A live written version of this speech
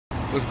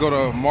Let's go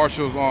to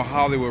Marshall's on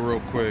Hollywood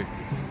real quick.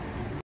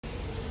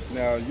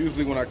 Now,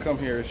 usually when I come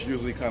here, it's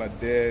usually kind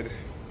of dead.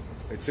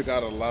 They took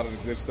out a lot of the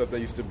good stuff that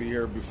used to be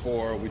here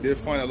before. We did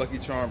find a Lucky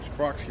Charms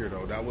Crocs here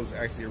though. That was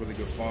actually a really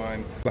good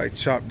find. Like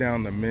chopped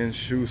down the men's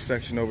shoe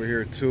section over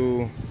here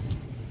too.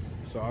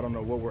 So I don't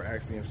know what we're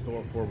actually in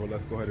store for, but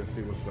let's go ahead and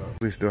see what's up.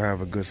 We still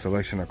have a good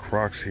selection of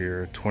Crocs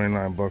here.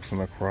 29 bucks on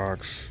the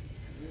Crocs.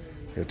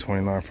 Yeah,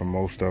 29 for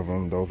most of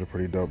them. Those are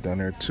pretty dope down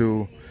there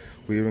too.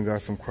 We even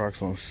got some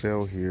Crocs on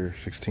sale here.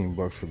 16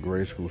 bucks for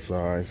grade school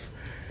size.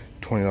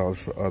 $20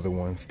 for other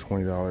ones.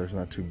 $20,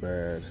 not too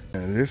bad.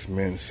 And this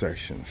men's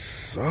section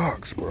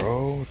sucks,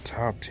 bro.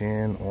 Top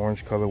 10,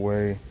 orange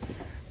colorway.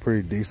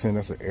 Pretty decent.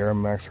 That's an Air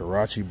Max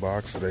Huarache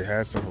box. So they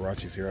had some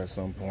Huaraches here at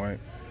some point.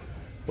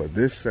 But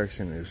this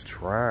section is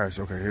trash.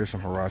 Okay, here's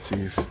some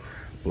Huaraches.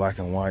 Black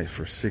and white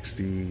for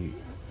 60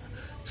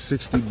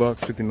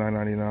 bucks,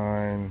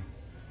 $59.99.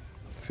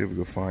 See if we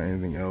can find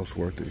anything else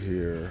worth it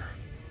here.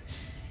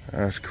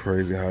 That's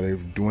crazy how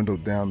they've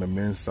dwindled down the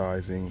men's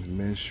sizing,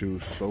 men's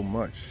shoes so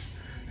much.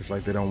 It's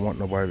like they don't want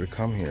nobody to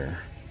come here.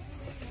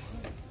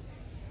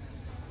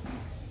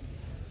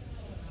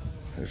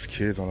 There's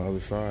kids on the other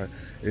side.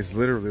 It's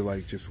literally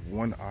like just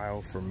one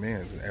aisle for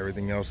men's and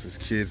everything else is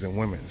kids and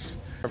women's.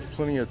 I have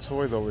plenty of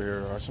toys over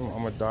here. I'm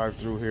gonna dive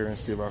through here and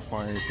see if I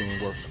find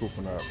anything worth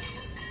scooping up.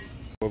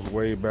 Goes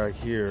way back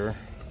here.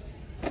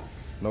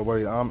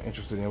 Nobody I'm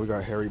interested in. We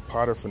got Harry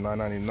Potter for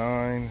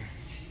 $9.99.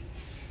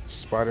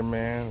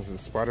 Spider-Man, is it the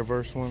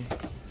Spider-Verse one?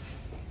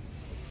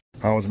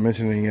 I was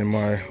mentioning in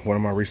one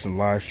of my recent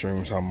live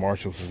streams how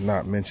Marshall's is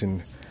not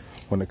mentioned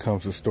when it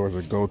comes to stores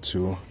to go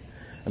to.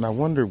 And I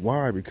wondered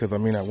why, because I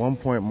mean at one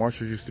point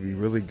Marshall's used to be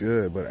really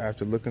good, but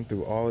after looking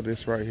through all of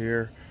this right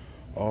here,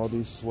 all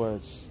these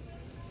sweats,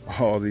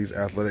 all these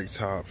athletic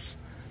tops,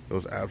 there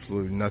was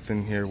absolutely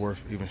nothing here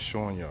worth even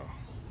showing y'all.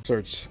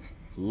 Searched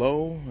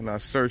low and I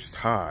searched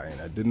high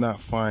and I did not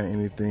find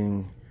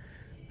anything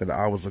that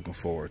I was looking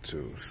forward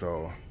to.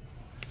 So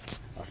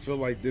I feel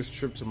like this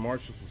trip to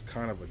Marshall's was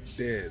kind of a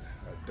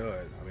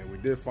dud. I mean, we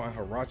did find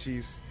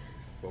Huaraches,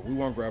 but we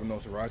weren't grabbing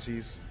those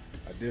Huaraches.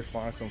 I did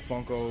find some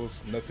Funkos,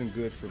 nothing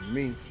good for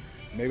me.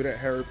 Maybe that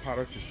Harry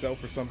Potter could sell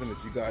for something. If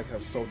you guys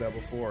have sold that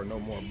before or know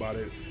more about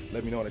it,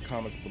 let me know in the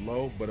comments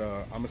below. But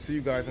I'm gonna see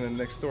you guys in the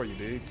next store, you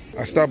dig?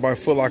 I stopped by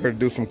Foot Locker to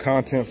do some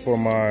content for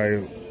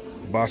my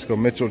Bosco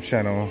Mitchell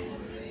channel.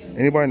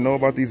 Anybody know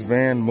about these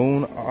Van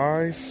Moon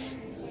eyes?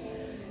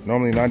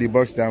 Normally 90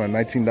 bucks down to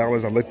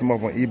 $19. I looked them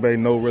up on eBay.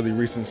 No really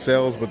recent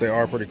sales, but they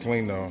are pretty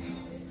clean though.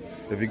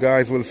 If you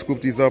guys would have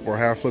scooped these up or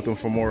have flipped them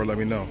for more, let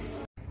me know.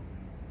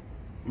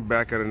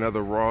 Back at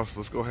another Ross.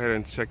 Let's go ahead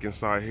and check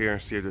inside here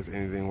and see if there's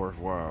anything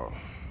worthwhile.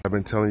 I've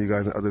been telling you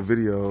guys in other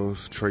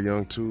videos, Trae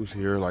Young 2s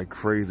here like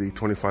crazy.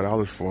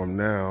 $25 for them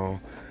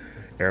now.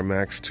 Air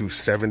Max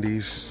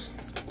 270s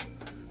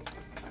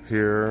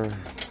here.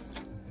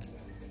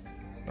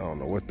 I don't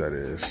know what that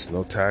is.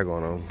 No tag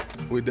on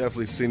them. We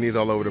definitely seen these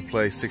all over the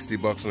place. 60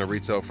 bucks on the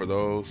retail for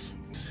those.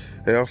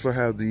 They also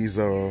have these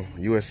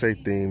USA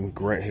themed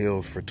Grant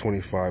Hills for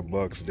 25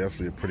 bucks.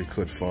 Definitely a pretty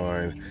good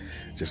find.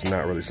 Just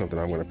not really something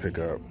I'm gonna pick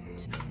up.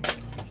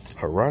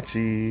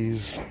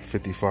 Huaraches,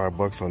 55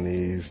 bucks on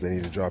these. They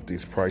need to drop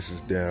these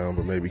prices down,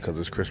 but maybe because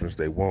it's Christmas,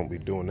 they won't be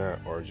doing that,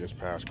 or just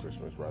past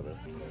Christmas rather.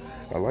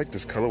 I like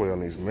this colorway on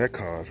these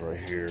Metcons right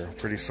here.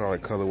 Pretty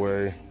solid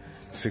colorway.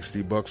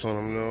 60 bucks on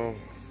them though.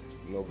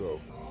 No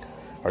go.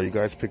 Are you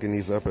guys picking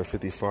these up at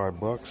 55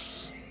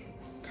 bucks?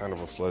 Kind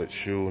of a flooded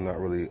shoe, not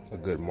really a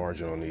good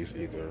margin on these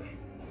either.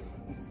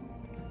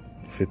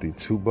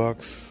 52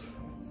 bucks.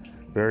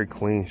 Very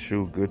clean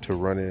shoe, good to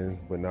run in,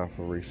 but not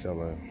for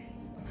reselling.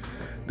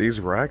 These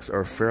racks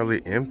are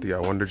fairly empty. I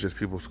wonder just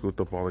people scooped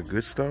up all the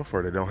good stuff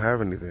or they don't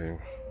have anything.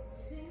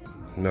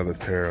 Another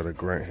pair of the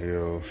Grant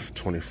Hills,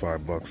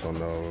 25 bucks on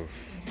those.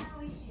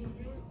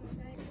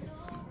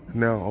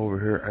 Now over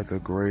here at the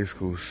grade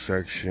school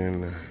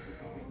section,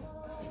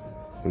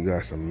 we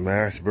got some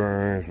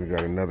Mashburns. We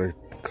got another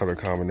color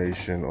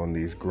combination on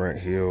these Grant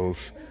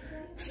Hills.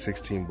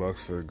 16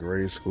 bucks for the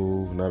grade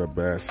school. Not a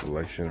bad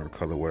selection or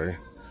colorway.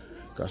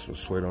 Got some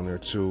suede on there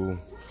too.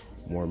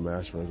 More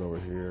Mashburns over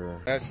here.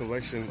 That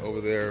selection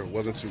over there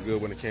wasn't too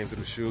good when it came to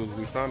the shoes.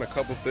 We found a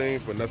couple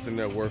things, but nothing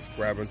that worth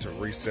grabbing to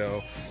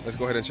resell. Let's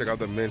go ahead and check out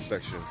the men's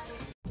section.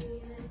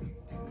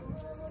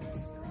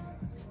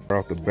 Right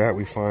off the bat,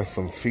 we find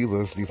some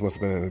Fila's. These must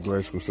have been in the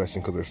grade school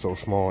section because they're so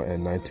small,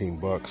 and 19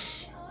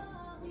 bucks.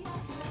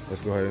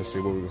 Let's go ahead and see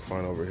what we can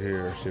find over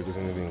here, see if there's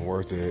anything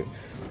worth it.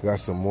 We got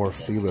some more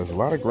Fila's. A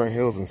lot of Grant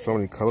Hills and so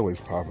many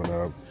colorways popping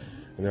up.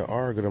 And there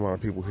are a good amount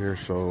of people here,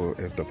 so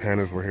if the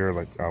Pandas were here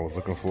like I was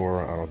looking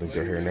for, I don't think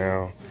they're here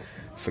now.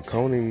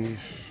 Saucony's.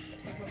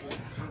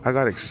 I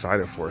got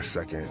excited for a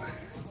second.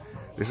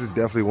 This is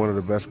definitely one of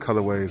the best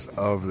colorways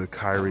of the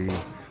Kyrie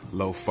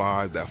Low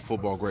 5, that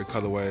football grade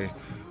colorway.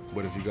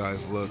 But if you guys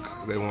look,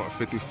 they want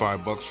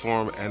 55 bucks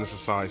for them, and it's a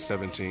size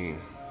 17.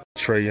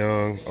 Trae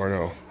Young, or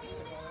no,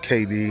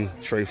 KD,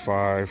 Trae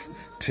 5,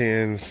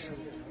 10s,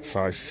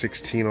 size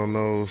 16 on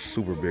those,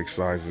 super big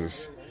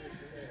sizes.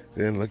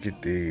 Then look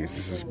at these.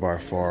 This is by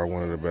far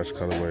one of the best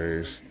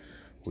colorways.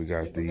 We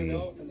got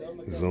the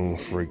Zoom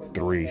Freak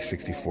 3,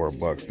 64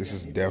 bucks. This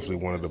is definitely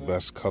one of the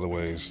best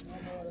colorways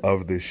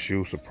of this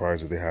shoe.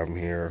 Surprised that they have them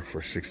here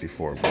for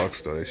 64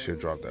 bucks though. They should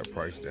drop that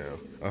price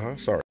down.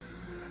 Sorry.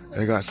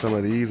 They got some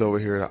of these over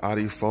here, the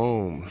Adi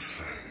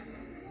Foams.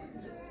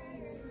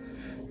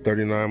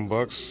 39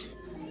 bucks.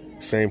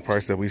 Same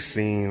price that we've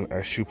seen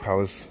at Shoe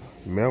Palace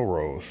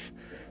Melrose.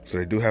 So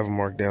they do have them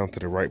marked down to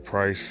the right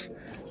price.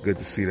 Good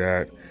to see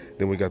that.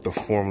 Then we got the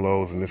Form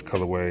Lows in this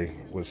colorway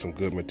with some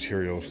good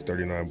materials,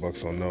 39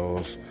 bucks on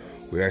those.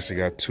 We actually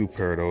got two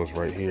pair of those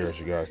right here, as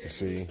you guys can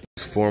see.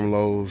 Form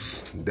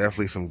Lows,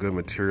 definitely some good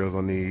materials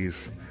on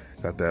these.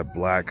 Got that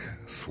black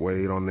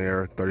suede on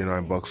there,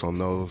 39 bucks on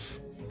those.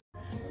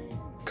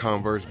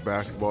 Converse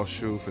basketball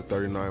shoe for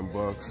 39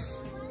 bucks.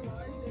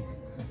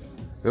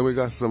 Then we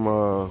got some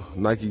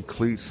Nike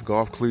cleats,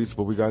 golf cleats,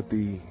 but we got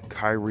the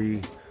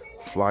Kyrie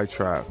Fly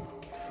Trap,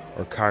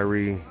 or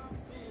Kyrie,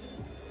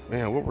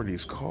 man, what were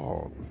these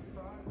called?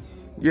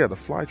 Yeah, the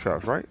Fly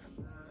Traps, right?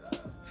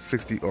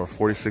 60 or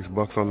 46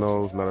 bucks on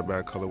those, not a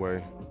bad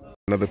colorway.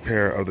 Another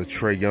pair of the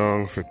Trae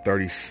Young for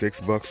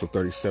 36 bucks, so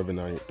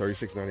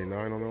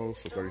 36.99 on those,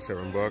 so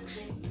 37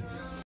 bucks.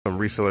 Some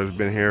resellers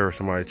been here, or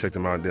somebody checked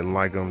them out, didn't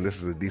like them. This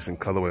is a decent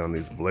colorway on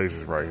these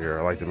blazers right here.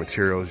 I like the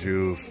materials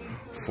used,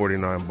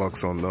 49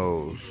 bucks on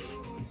those.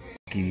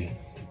 Nike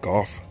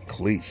golf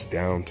cleats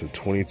down to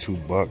 22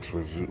 bucks,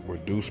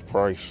 reduced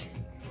price.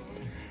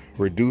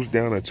 Reduced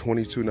down to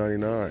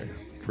 $22.99,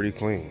 pretty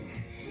clean.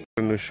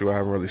 A new shoe I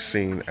haven't really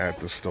seen at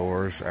the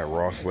stores at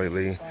Ross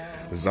lately.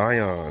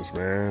 Zions,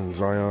 man.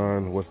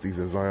 Zion, what's these?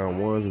 The Zion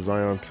 1s, the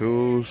Zion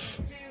 2s.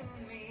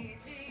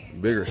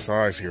 Bigger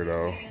size here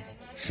though,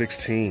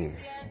 16.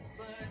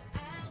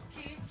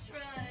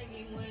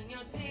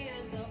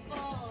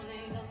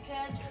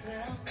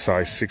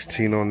 Size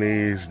 16 on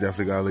these.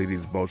 Definitely gotta leave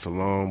these boats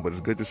alone, but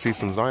it's good to see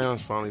some Zions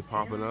finally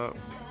popping up.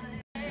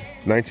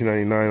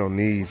 $19.99 on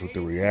these with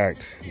the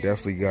React.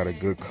 Definitely got a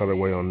good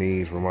colorway on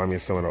these. Remind me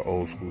of some of the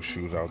old school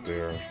shoes out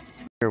there.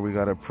 Here we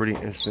got a pretty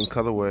interesting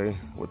colorway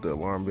with the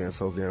alarm being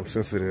so damn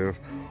sensitive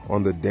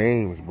on the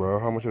Dames, bro.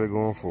 How much are they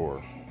going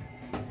for?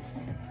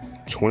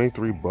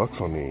 23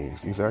 bucks on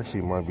these. These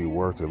actually might be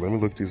worth it. Let me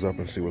look these up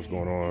and see what's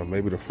going on.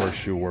 Maybe the first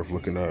shoe worth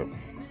looking up.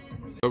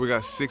 So we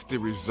got 60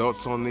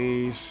 results on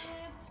these.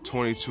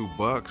 22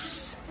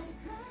 bucks.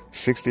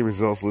 60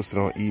 results listed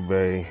on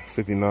eBay.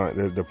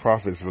 59. The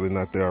profit is really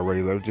not there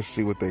already. Let's just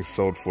see what they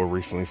sold for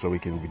recently so we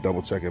can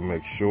double check and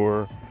make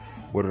sure.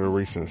 What are the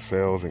recent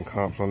sales and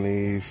comps on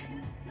these?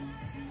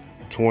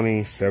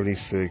 20,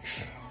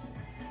 76.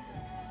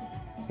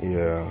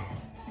 Yeah,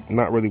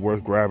 not really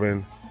worth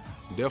grabbing.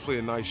 Definitely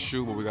a nice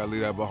shoe, but we gotta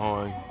leave that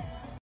behind.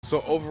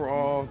 So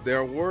overall,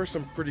 there were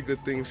some pretty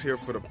good things here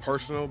for the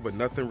personal, but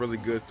nothing really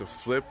good to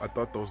flip. I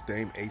thought those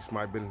Dame 8s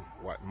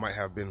might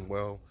have been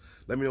well.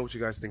 Let me know what you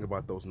guys think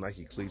about those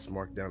Nike cleats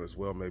marked down as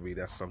well. Maybe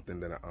that's something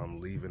that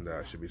I'm leaving that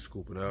I should be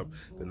scooping up.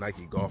 The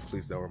Nike golf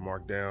cleats that were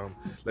marked down.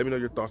 Let me know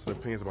your thoughts and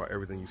opinions about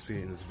everything you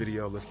see in this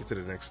video. Let's get to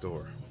the next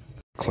store.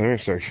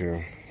 Clearance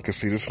section. You can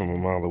see this from a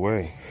mile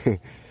away.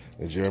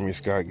 The Jeremy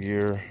Scott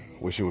gear.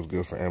 Wish it was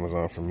good for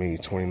Amazon for me.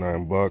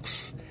 29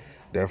 bucks.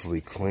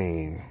 Definitely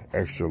clean.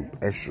 Extra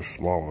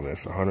small on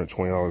this.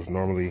 $120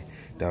 normally,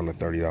 down to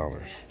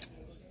 $30.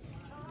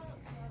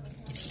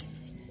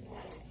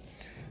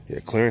 Yeah,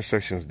 clearance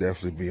sections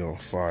definitely be on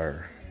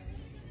fire.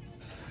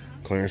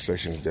 Clearance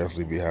sections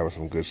definitely be having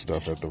some good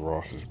stuff at the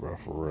Rosses, bro,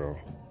 for real.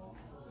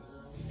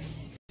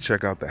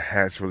 Check out the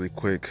hats really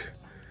quick.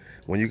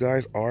 When you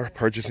guys are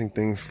purchasing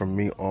things from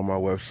me on my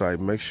website,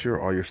 make sure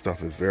all your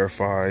stuff is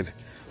verified.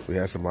 We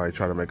had somebody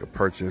try to make a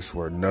purchase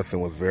where nothing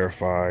was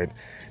verified.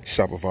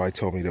 Shopify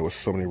told me there was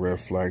so many red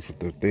flags with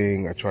the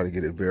thing. I tried to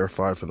get it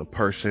verified from the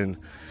person.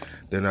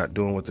 They're not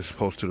doing what they're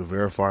supposed to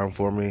verify them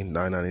for me.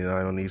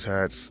 $9.99 on these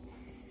hats.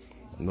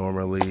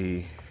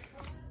 Normally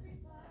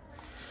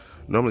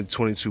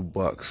 22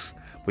 bucks.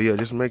 But yeah,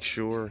 just make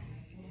sure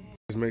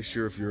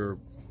if you're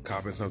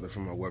copying something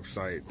from a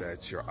website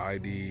that your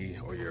ID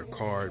or your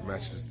card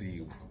matches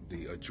the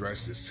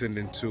address it's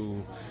sending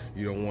to.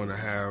 You don't want to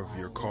have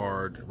your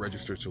card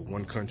registered to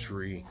one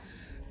country,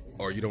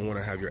 or you don't want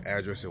to have your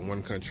address in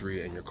one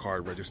country and your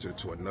card registered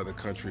to another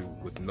country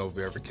with no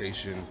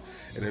verification.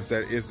 And if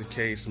that is the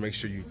case, make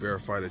sure you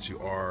verify that you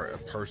are a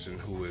person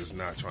who is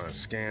not trying to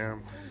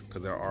scam,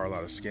 because there are a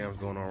lot of scams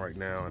going on right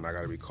now, and I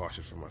got to be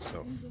cautious for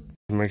myself.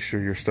 Make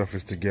sure your stuff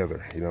is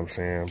together, you know what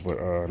I'm saying?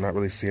 But not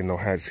really seeing no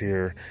hats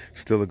here.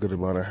 Still a good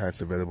amount of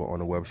hats available on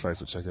the website,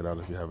 so check it out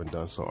if you haven't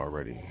done so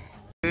already.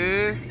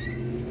 Yeah.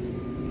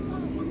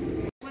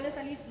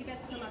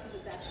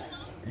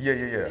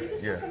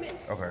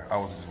 Okay, I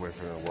was just waiting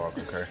for you to walk,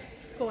 okay.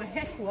 Go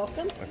ahead,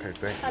 welcome. Okay,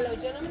 thank you. Hello,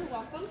 gentlemen,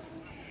 welcome.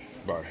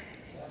 Bye.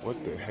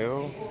 What the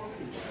hell?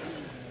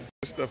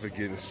 This stuff is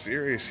getting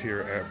serious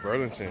here at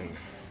Burlington.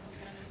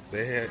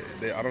 I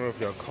don't know if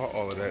y'all caught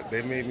all of that.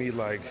 They made me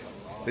like,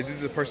 they did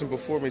the person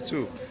before me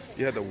too.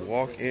 You had to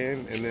walk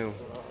in and then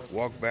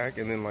walk back,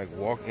 and then like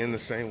walk in the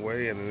same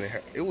way, and then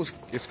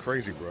it's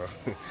crazy, bro.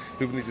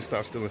 People need to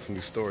stop stealing from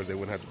these stores. They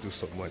wouldn't have to do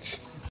so much.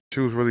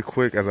 Shoes really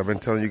quick, as I've been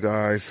telling you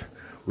guys,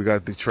 we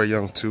got the Trae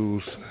Young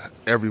 2s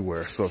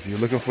everywhere. So if you're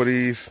looking for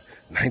these,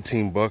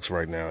 19 bucks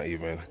right now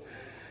even.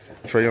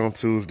 Trae Young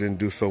 2s didn't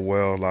do so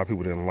well. A lot of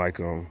people didn't like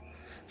them.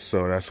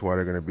 So that's why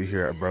they're going to be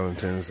here at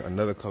Burlington's.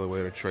 Another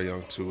colorway of the Trae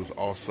Young 2s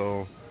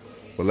also.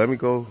 But let me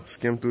go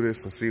skim through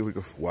this and see if we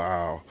can,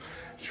 wow.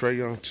 Trae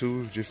Young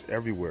 2s just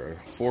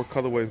everywhere. 4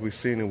 colorways we've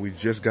seen, and we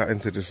just got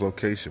into this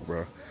location,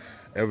 bro.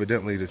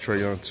 Evidently the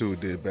Trae Young 2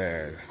 did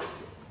bad.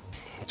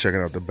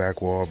 Checking out the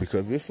back wall,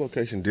 because this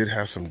location did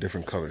have some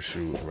different color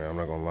shoes, man. I'm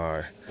not gonna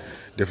lie.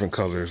 Different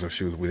colors of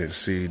shoes we didn't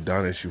see.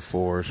 Don issue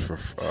 4s for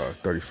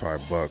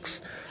 35 bucks.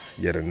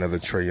 Yet another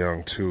Trae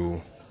Young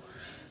 2.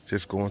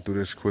 Just going through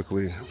this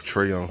quickly.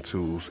 Trae Young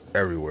 2s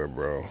everywhere,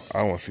 bro. I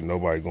don't want to see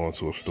nobody going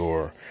to a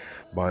store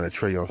buying a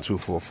Trae Young 2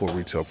 for a full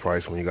retail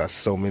price when you got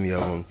so many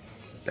of them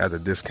at the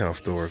discount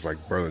stores like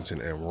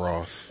Burlington and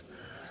Ross.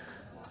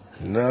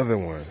 Another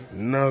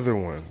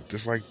one.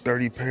 Just like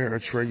 30 pair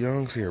of Trae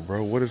Youngs here,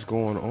 bro. What is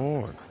going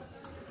on?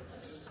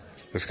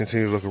 Let's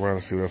continue to look around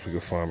and see what else we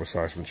can find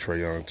besides some Trae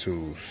Young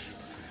 2s.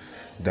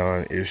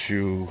 Don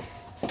issue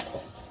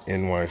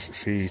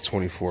NYC,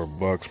 24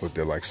 bucks, but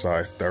they're like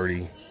size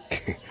 30.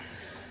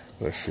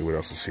 Let's see what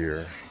else is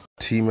here.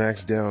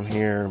 T-Max down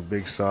here,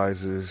 big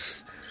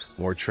sizes.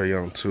 More Trae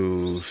Young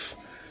 2s.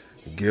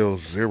 Gill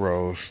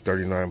Zeros,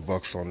 39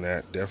 bucks on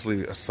that.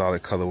 Definitely a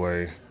solid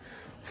colorway.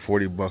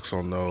 40 bucks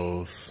on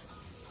those.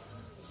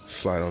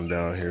 Slide on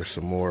down here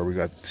some more. We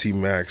got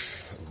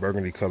T-Max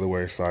burgundy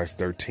colorway, size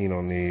 13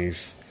 on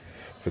these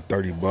for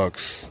 30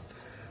 bucks.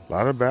 A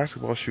lot of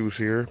basketball shoes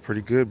here.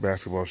 Pretty good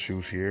basketball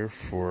shoes here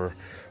for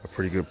a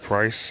pretty good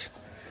price.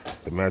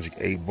 The Magic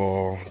 8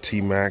 Ball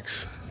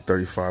T-Max,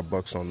 35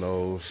 bucks on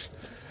those.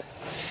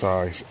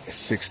 Size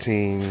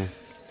 16.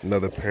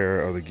 Another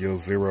pair of the Gill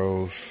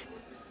Zeros.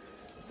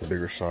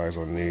 Bigger size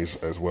on these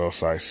as well,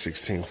 size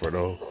 16 for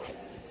those.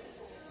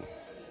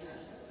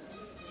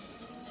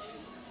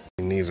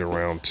 These are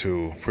round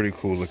 2. Pretty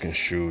cool looking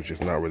shoes,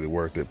 just not really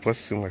worth it. Plus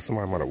it seems like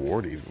somebody might have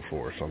wore these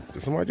before or something.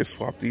 Did somebody just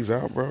swap these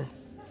out, bro?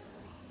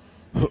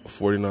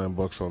 49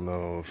 bucks on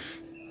those.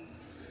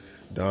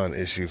 Don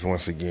issues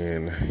once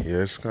again.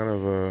 Yeah, it's kind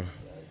of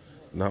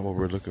not what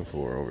we're looking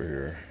for over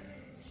here.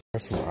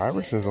 Got some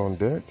irises on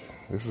deck.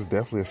 This is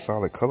definitely a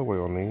solid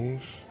colorway on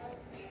these.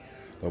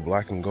 The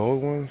black and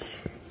gold ones.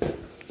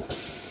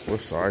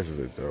 What size is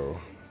it though?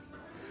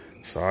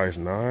 Size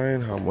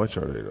 9. How much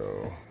are they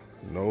though?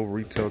 No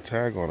retail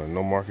tag on it.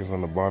 No markings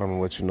on the bottom to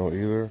let you know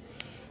either.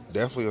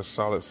 Definitely a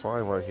solid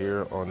find right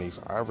here on these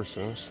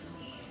Iversons.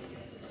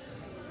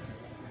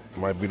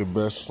 Might be the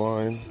best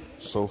find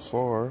so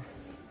far.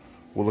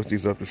 We'll look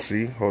these up to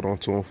see. Hold on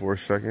to them for a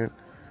second.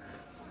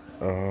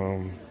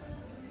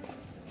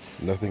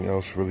 Nothing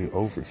else really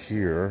over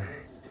here.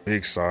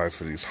 Big size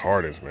for these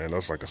Hardens, man.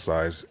 That's like a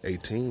size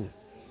 18,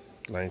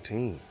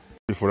 19.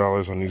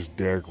 $34 on these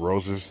Derrick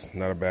Roses.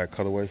 Not a bad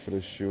colorway for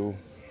this shoe,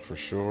 for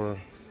sure.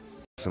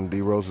 Some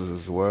D Roses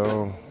as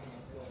well.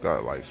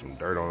 Got like some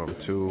dirt on them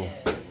too.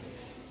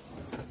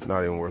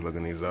 Not even worth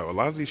looking these up. A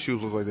lot of these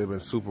shoes look like they've been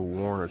super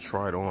worn or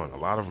tried on. A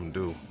lot of them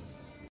do.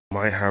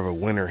 Might have a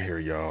winner here,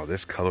 y'all.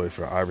 This colorway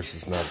for the Iris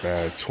is not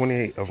bad.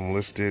 28 of them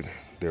listed.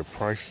 Their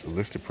price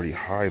listed pretty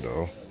high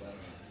though.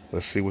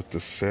 Let's see what the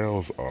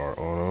sales are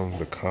on them.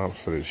 The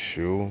comps for this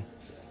shoe.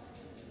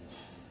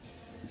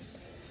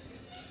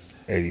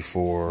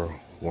 84,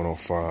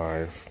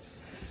 105.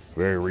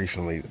 Very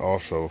recently,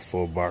 also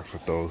full box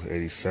with those,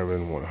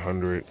 87,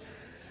 100.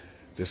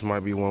 This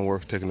might be one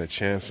worth taking a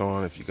chance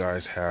on. If you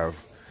guys have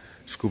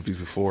scooped these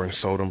before and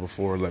sold them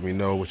before, let me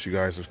know what you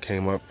guys have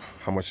came up,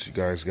 how much you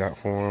guys got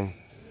for them.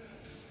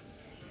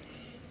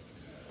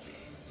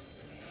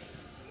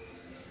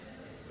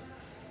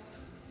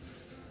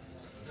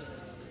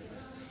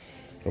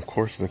 Of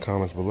course, in the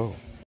comments below.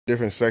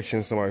 Different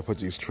sections, somebody put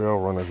these trail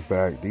runners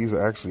back. These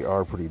actually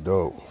are pretty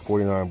dope.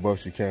 49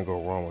 bucks, you can't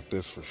go wrong with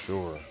this for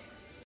sure.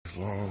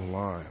 Long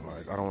line,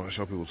 like I don't want to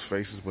show people's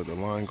faces, but the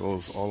line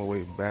goes all the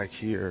way back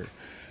here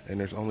and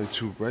there's only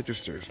 2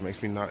 registers.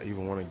 Makes me not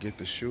even want to get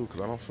the shoe because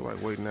I don't feel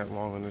like waiting that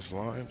long in this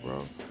line,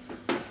 bro.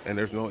 And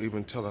there's no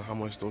even telling how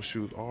much those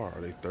shoes are.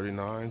 Are they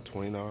 39,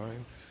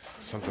 29,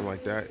 something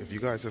like that? If you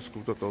guys have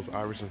scooped up those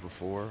Iversons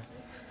before,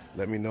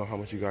 let me know how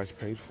much you guys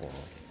paid for them,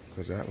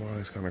 because that line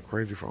is kind of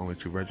crazy for only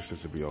 2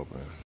 registers to be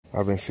open.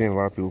 I've been seeing a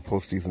lot of people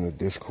post these in the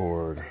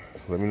Discord.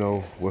 Let me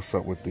know what's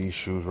up with these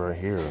shoes right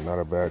here. Not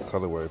a bad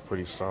colorway,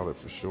 pretty solid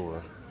for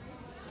sure.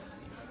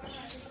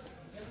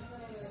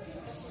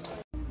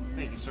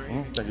 Thank you, sir.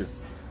 Thank you.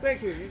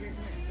 Thank you.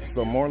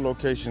 So more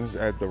locations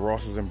at the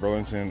Rosses in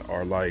Burlington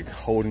are like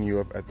holding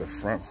you up at the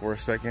front for a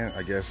second,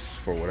 I guess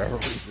for whatever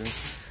reason.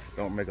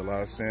 Don't make a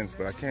lot of sense,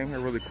 but I came here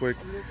really quick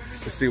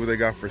to see what they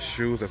got for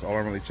shoes. That's all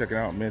I'm really checking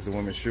out, men's and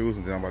women's shoes,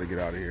 and then I'm about to get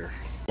out of here.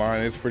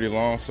 Line is pretty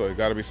long, so it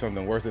got to be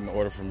something worth it in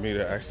order for me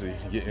to actually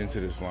get into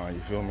this line,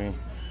 you feel me?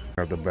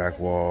 At the back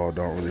wall,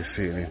 don't really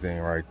see anything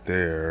right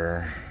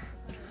there.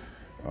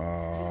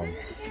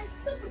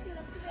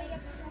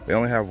 They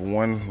only have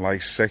one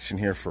like section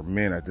here for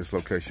men at this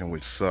location,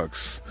 which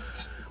sucks.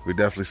 We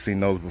definitely seen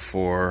those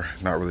before.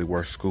 Not really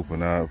worth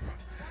scooping up.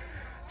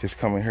 Just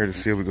coming here to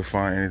see if we can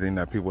find anything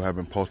that people have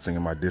been posting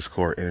in my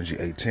Discord, Energy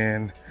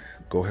 810.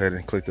 Go ahead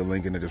and click the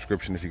link in the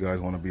description if you guys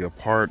want to be a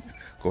part.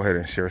 Go ahead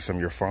and share some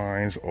of your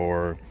finds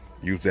or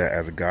use that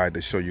as a guide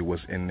to show you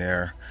what's in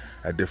there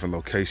at different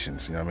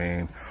locations. You know what I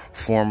mean?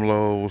 Form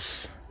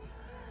lows.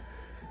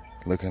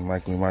 Looking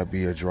like we might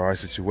be a dry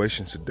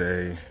situation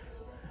today.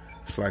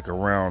 It's like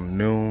around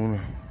noon,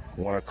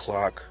 1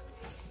 o'clock.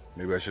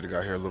 Maybe I should have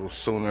got here a little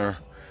sooner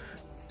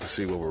to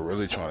see what we're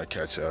really trying to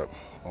catch up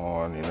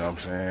on, you know what I'm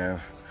saying?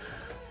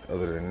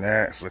 Other than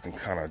that, it's looking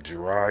kind of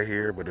dry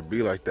here, but it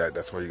be like that.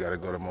 That's why you got to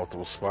go to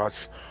multiple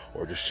spots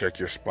or just check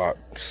your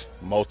spots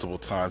multiple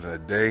times in a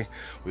day.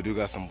 We do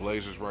got some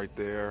blazers right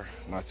there.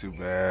 Not too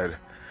bad.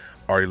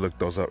 Already looked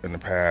those up in the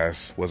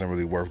past. Wasn't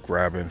really worth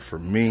grabbing for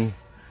me.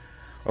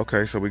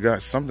 Okay, so we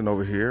got something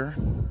over here.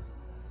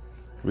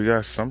 We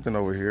got something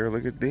over here.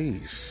 Look at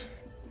these.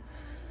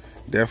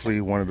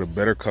 Definitely one of the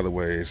better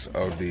colorways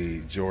of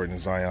the Jordan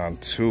Zion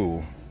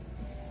 2.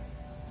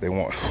 They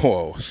want,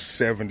 whoa,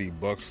 70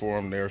 bucks for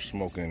them. They're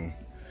smoking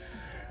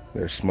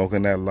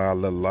that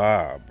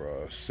la,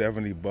 bro.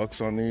 70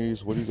 bucks on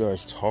these. What are you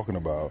guys talking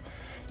about?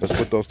 Let's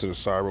put those to the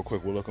side real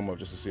quick. We'll look them up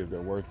just to see if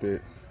they're worth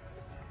it.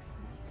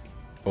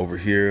 Over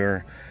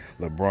here,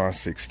 LeBron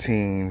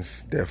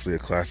 16s. Definitely a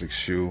classic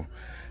shoe.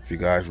 If you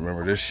guys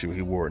remember this shoe,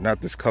 he wore it, not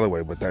this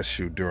colorway, but that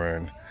shoe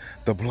during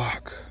the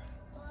block.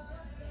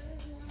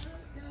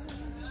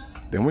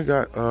 Then we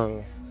got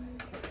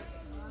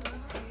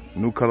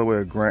new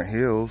colorway of Grant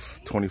Hills,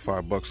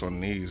 25 bucks on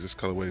these. This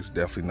colorway is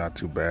definitely not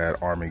too bad.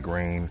 Army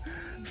green,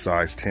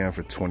 size 10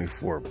 for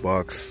 24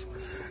 bucks.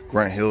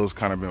 Grant Hills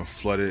kind of been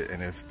flooded,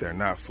 and if they're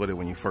not flooded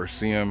when you first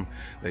see them,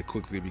 they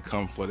quickly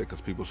become flooded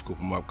because people scoop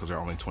them up because they're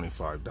only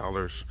 $25.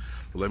 But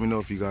let me know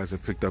if you guys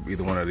have picked up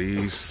either one of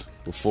these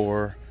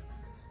before.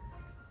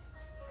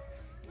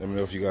 Let me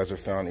know if you guys have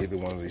found either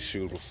one of these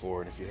shoes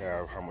before, and if you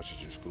have, how much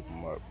did you scoop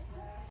them up?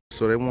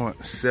 So they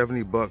want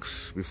 70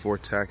 bucks before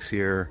tax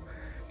here.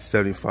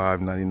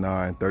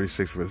 $75.99,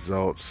 36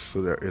 results,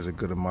 so there is a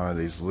good amount of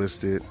these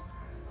listed.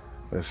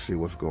 Let's see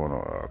what's going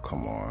on. Oh,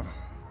 come on.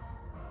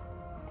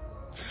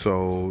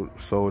 Sold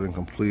and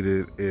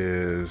completed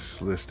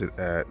is listed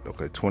at,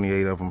 okay,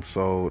 28 of them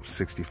sold,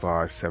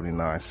 65,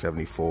 79,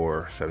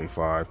 74,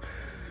 75,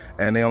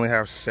 and they only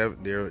have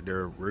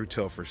their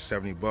retail for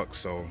 70 bucks.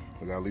 So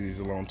we gotta leave these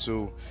alone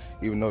too,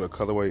 even though the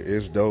colorway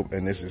is dope,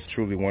 and this is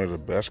truly one of the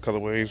best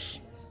colorways.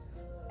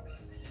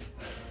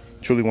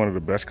 Truly one of the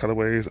best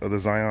colorways of the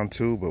Zion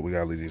 2, but we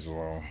gotta leave these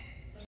alone.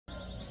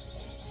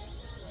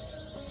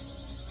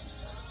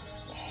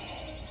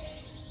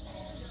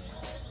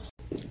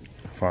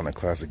 Found a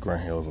classic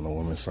Grant Hills on the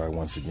women's side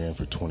once again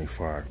for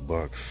 25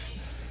 bucks.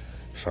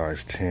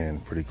 Size 10,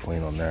 pretty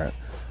clean on that.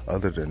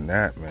 Other than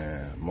that,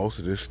 man, most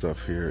of this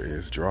stuff here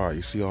is dry.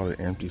 You see all the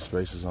empty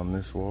spaces on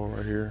this wall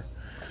right here?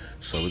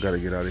 So we gotta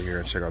get out of here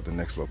and check out the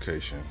next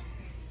location.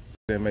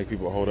 They make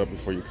people hold up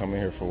before you come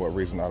in here for what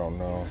reason, I don't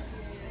know.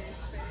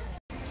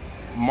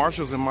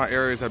 Marshalls in my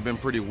areas have been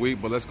pretty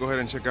weak, but let's go ahead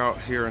and check out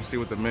here and see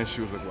what the men's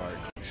shoes look like.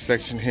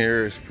 Section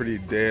here is pretty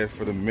dead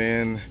for the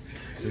men.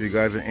 If you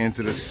guys are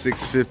into the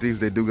 650s,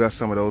 they do got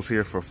some of those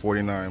here for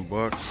 49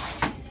 bucks.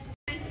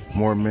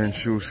 More men's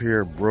shoes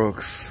here,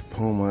 Brooks,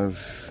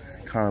 Pumas,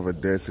 kind of a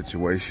dead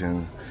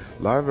situation.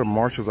 A lot of the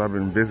Marshalls I've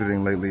been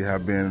visiting lately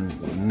have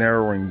been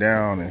narrowing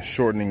down and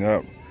shortening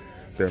up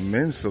their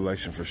men's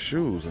selection for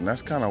shoes, and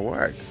that's kind of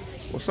whack.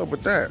 What's up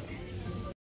with that?